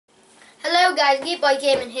Hello guys, Geek Boy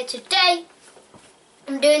Gaming here. Today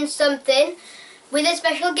I'm doing something with a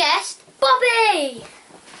special guest, Bobby!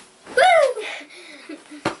 Woo!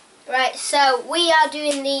 Right, so we are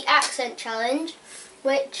doing the accent challenge,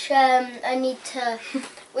 which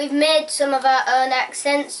we've made some of our own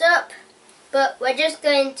accents up, but we're just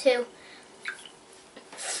going to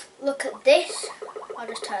look at this. I'll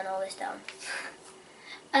just turn all this down.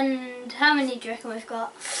 And how many do you reckon we've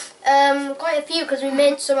got? Quite a few, because we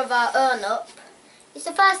made some of our own up. It's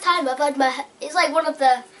the first time I've had my it's like one of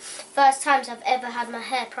the first times I've ever had my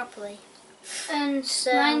hair properly. And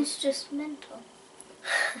so, mine's just mental.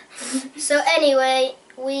 So anyway,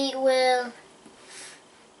 we will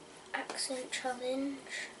accent challenge.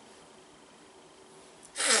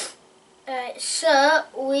 Alright, so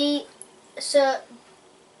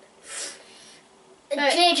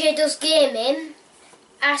JJ Does Gaming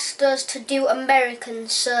asked us to do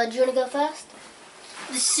Americans, so do you want to go first?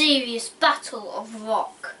 The serious battle of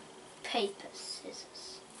rock, paper,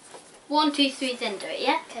 scissors. 1, 2, 3, then do it,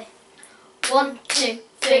 yeah? Okay. 1, 2,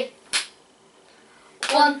 3.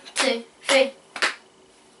 1, 2, 3.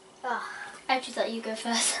 Oh, I actually thought you go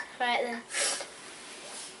first. right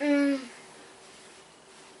then.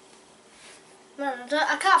 No,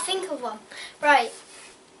 I can't think of one. Right.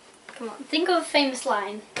 Come on, think of a famous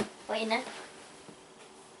line. What you know?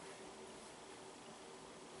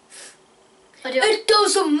 It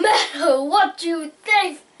doesn't matter what you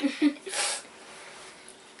think.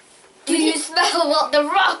 Do you smell what the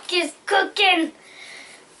rock is cooking?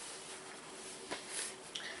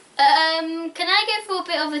 Can I go for a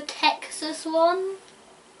bit of a Texas one?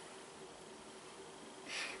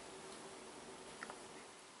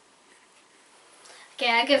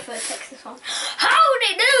 Okay, I go for a Texas one.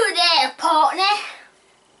 Howdy do there, partner.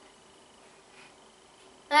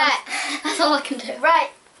 Right, That's all I can do.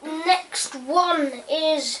 right. Next one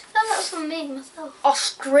is That's from me myself.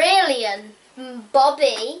 Australian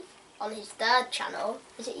Bobby on his third channel.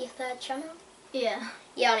 Is it your third channel? Yeah.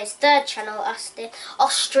 Yeah, on his third channel asked it.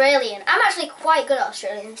 Australian. I'm actually quite good at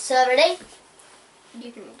Australian. So ready?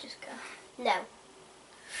 You can just go. No.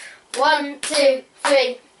 1, 2,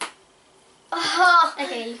 3. Oh.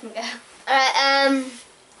 Okay, you can go. Alright,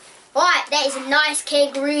 right, that is a nice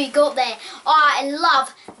kangaroo you got there. I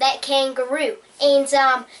love that kangaroo. And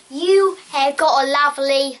you have got a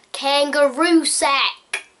lovely kangaroo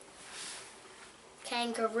sack.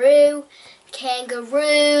 Kangaroo,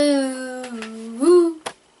 kangaroo.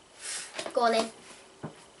 Go on in.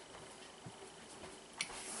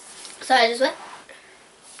 Sorry, just wait.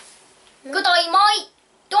 Good day, mate.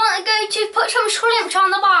 Do you want to go to put some shrimps on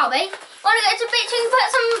the barbie? Want to go to bit to put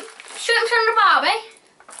some shrimps on the barbie?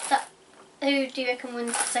 Who do you reckon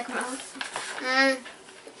wins the second round? Mm.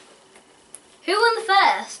 Who won the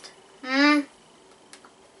first?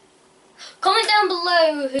 Comment down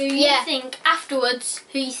below who you think afterwards,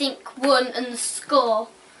 who you think won and the score,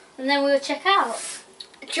 and then we'll check out.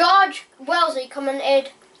 George Wellesley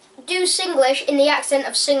commented, do Singlish in the accent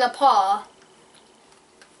of Singapore.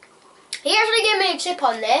 He actually gave me a tip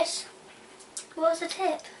on this. What's the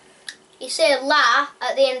tip? He said la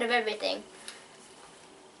at the end of everything.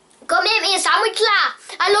 Come make me a sandwich, la.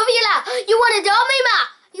 I love you, la. You want to do me, ma?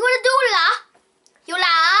 You want to do la? You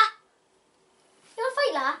la? You want to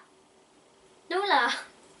fight, la? No la.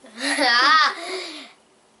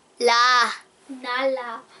 La.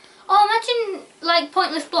 Nala. Oh, imagine like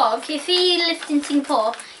Pointless Blog, if he lived in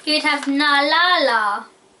Singapore, he would have Nalala.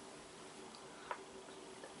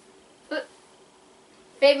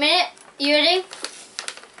 Wait a minute, you ready?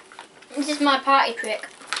 This is my party trick.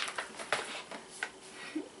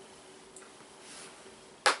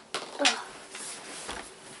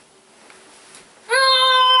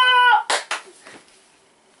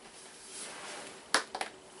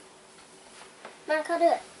 I can't do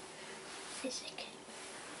it. It's okay.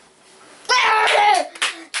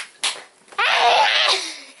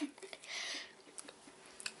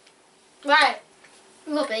 Right.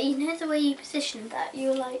 Robbie, you know the way you positioned that? You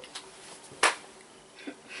were like...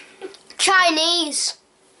 Chinese.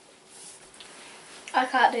 I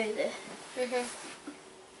can't do this.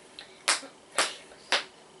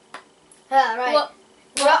 Right. What?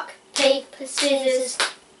 Rock, paper, scissors.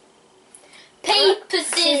 Paper,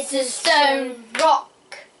 scissors, stone. Rock.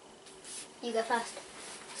 You go first.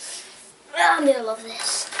 I'm gonna love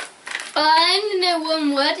this. I only know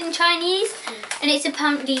one word in Chinese, and it's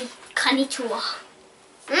apparently konnichiwa.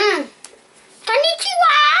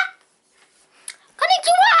 Konnichiwa!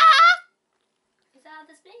 Konnichiwa! Is that how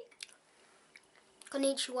they speak?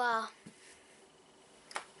 Konnichiwa.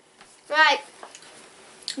 Right.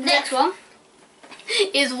 Next one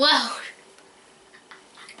is Welsh.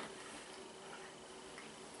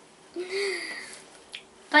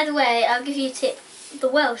 By the way, I'll give you a tip. The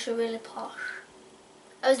Welsh are really posh.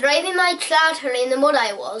 I was driving my tractor in the mud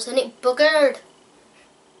I was, and it buggered.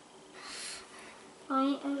 I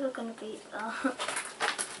ain't ever gonna beat that.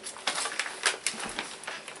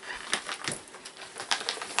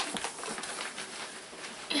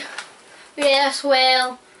 Yes,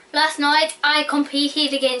 well, last night I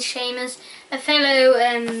competed against Seamus, a fellow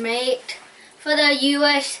mate, for the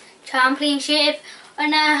US Championship,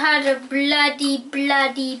 and I had a bloody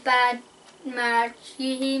bad match.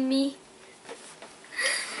 You hear me?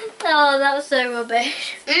 Oh, that was so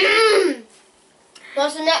rubbish.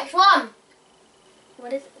 What's the next one?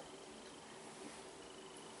 What is it?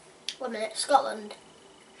 1 minute, Scotland.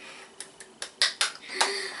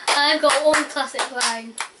 I've got one classic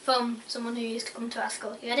line from someone who used to come to our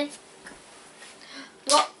school. You ready?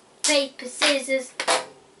 Rock, paper, scissors.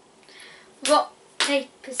 Rock,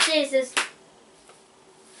 paper, scissors.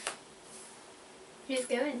 Who's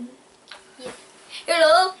going? Yeah.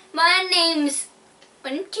 Hello, my name's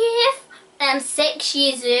Jeff. I'm 6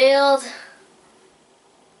 years old.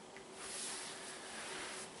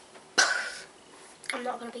 I'm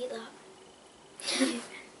not going to beat that.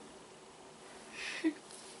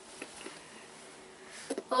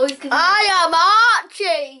 I am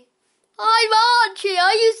Archie. I'm Archie.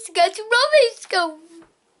 I used to go to rugby school.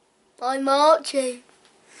 I'm Archie.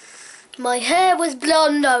 My hair was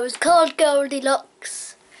blonde. I was called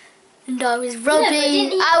Goldilocks. And I was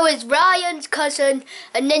Robbie. I was Ryan's cousin.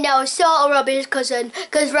 And then I was sort of Robbie's cousin.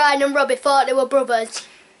 Because Ryan and Robbie thought they were brothers.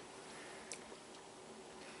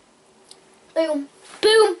 Boom.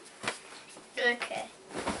 Boom. Okay.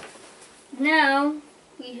 Now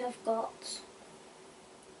we have got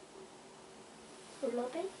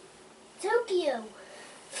Robbie. Tokyo.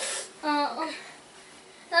 Oh,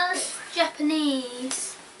 that's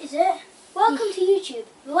Japanese. Is it? Welcome to YouTube.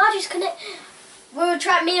 The largest connect.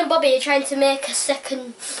 Me and Bobby are trying to make a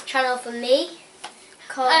second channel for me.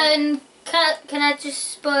 And can I just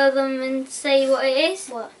spoil them and say what it is?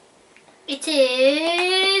 What? It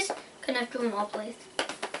is. Can I have drum roll, please?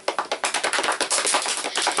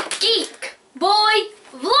 Geek Boy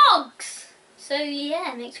Vlogs. So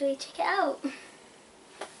yeah, make sure you check it out.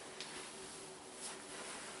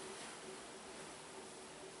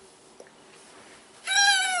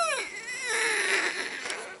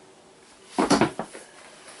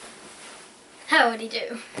 How would he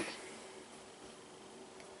do?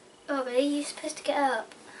 Oh, but you're supposed to get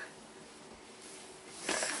up.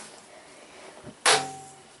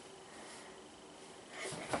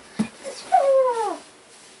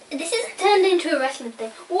 This is turned into a wrestling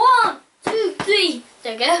thing. 1, 2, 3.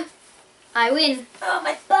 There we go. I win. Oh,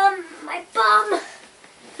 my bum. My bum.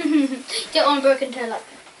 Don't want a broken toe like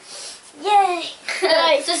that. Yay.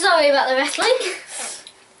 Right, so sorry about the wrestling.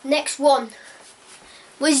 Next one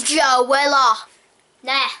was Joe Weller.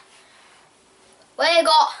 Now, we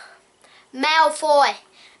got Malfoy,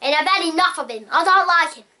 and I've had enough of him. I don't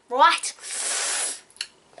like him, right?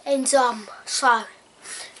 And so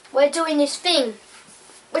we're doing this thing.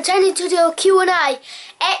 We're trying to do a Q&A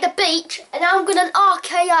at the beach, and I'm gonna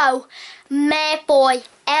RKO Malfoy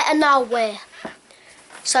out of nowhere.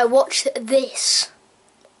 So watch this.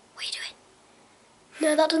 What are you doing?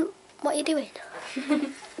 No, that doesn't. What are you doing?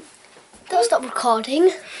 Don't stop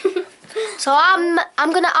recording. So I'm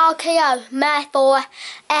gonna RKO Malfoy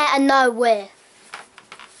out of nowhere.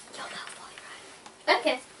 You're Malfoy, right?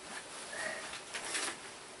 Okay.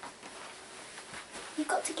 You've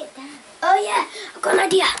got to get down. Oh yeah, I've got an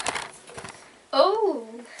idea. Oh.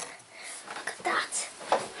 Look at that.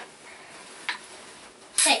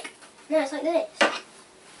 Take. No, it's like this.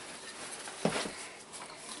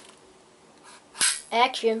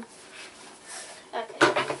 Action. Okay.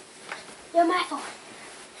 You're Malfoy.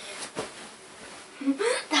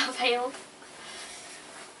 That failed.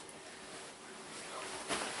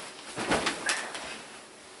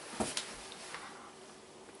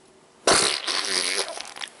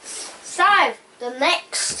 So the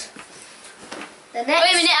next. Wait a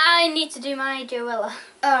minute, I need to do my Joella.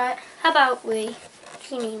 Alright. How about we?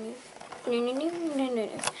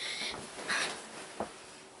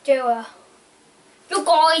 Joella. Look,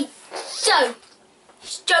 guys. So,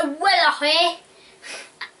 it's Joella here.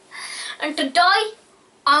 And today,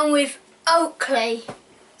 I'm with Oakley.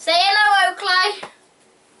 Say hello, Oakley.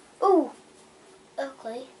 Ooh.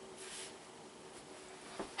 Oakley.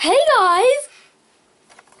 Hey, guys.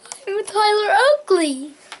 I'm with Tyler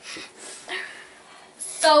Oakley.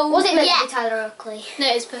 So, Was it meant to be Tyler Oakley? No,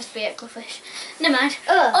 it's supposed to be Oakley Fish. Never mind.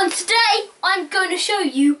 Ugh. And today, I'm going to show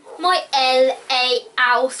you my LA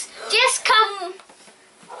house. Just come.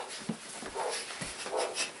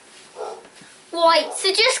 Right,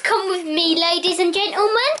 so just come with me, ladies and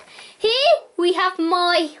gentlemen. Here we have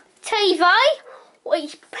my TV, which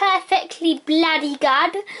is perfectly bloody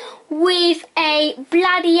good, with a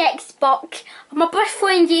bloody Xbox. My best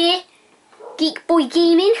friend here, Geek Boy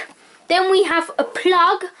Gaming. Then we have a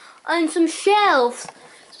plug and some shelves.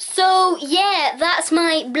 So yeah, that's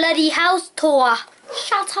my bloody house tour.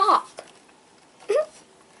 Shut up.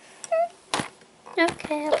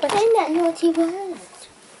 Okay, I'll put in that naughty word.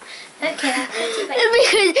 Okay, I'll put it back.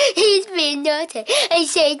 Because he's being naughty and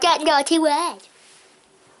saying that naughty word.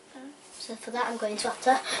 So for that I'm going to have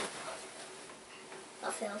to...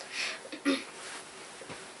 That failed.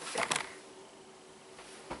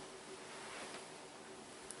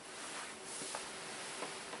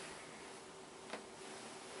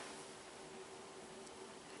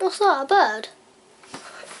 What's that, a bird?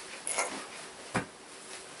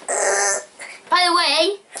 By the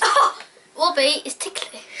way, Wobby is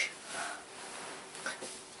ticklish.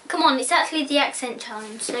 Come on, it's actually the accent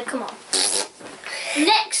challenge, so come on.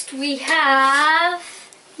 Next we have...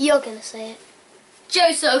 You're going to say it.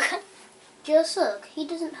 Joe Sugg. Joe Sugg, he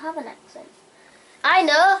doesn't have an accent. I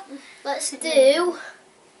know. Let's do...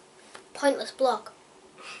 Pointless block.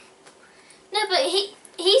 No, but he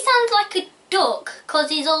sounds like a duck, because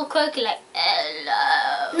he's all croaky like,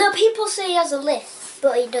 hello. No, people say he has a lisp,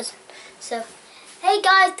 but he doesn't. So, hey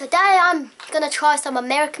guys, today I'm going to try some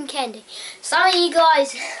American candy. Some of you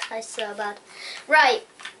guys... That's so bad. Right.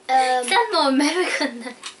 Sounds more American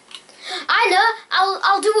than... I know.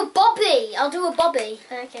 I'll do a bobby. I'll do a bobby.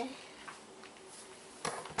 Okay.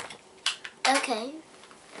 Okay.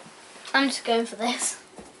 I'm just going for this.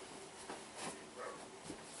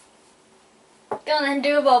 Go on then,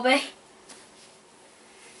 do a bobby.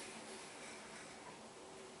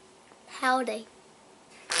 Howdy.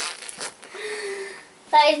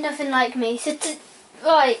 That is nothing like me. So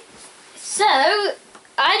right. So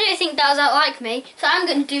I don't think that was out like me. So I'm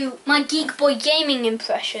going to do my Geek Boy Gaming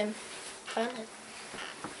impression.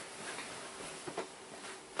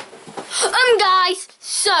 Guys.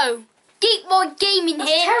 So Geek Boy Gaming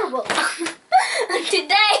That's here. terrible. And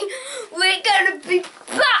today we're going to be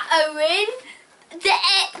battering the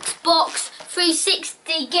Xbox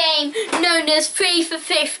 360 game known as FIFA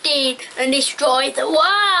 15 and destroy the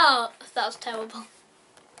world. That was terrible.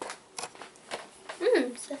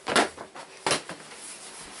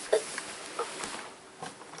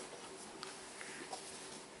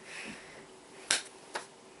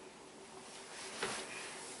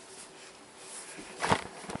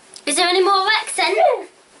 Is there any more accent?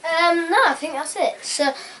 No, I think that's it.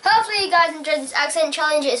 So hopefully you guys enjoyed this accent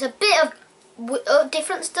challenge. It's a bit of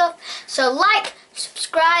different stuff. So like,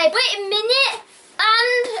 subscribe. Wait a minute,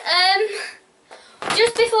 and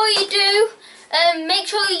just before you do, make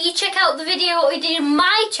sure you check out the video what we did on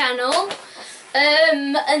my channel,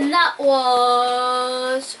 and that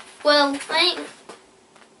was, well,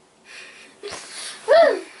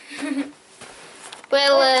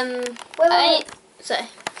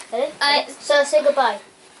 So say goodbye.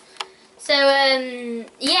 So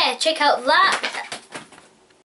yeah, check out that,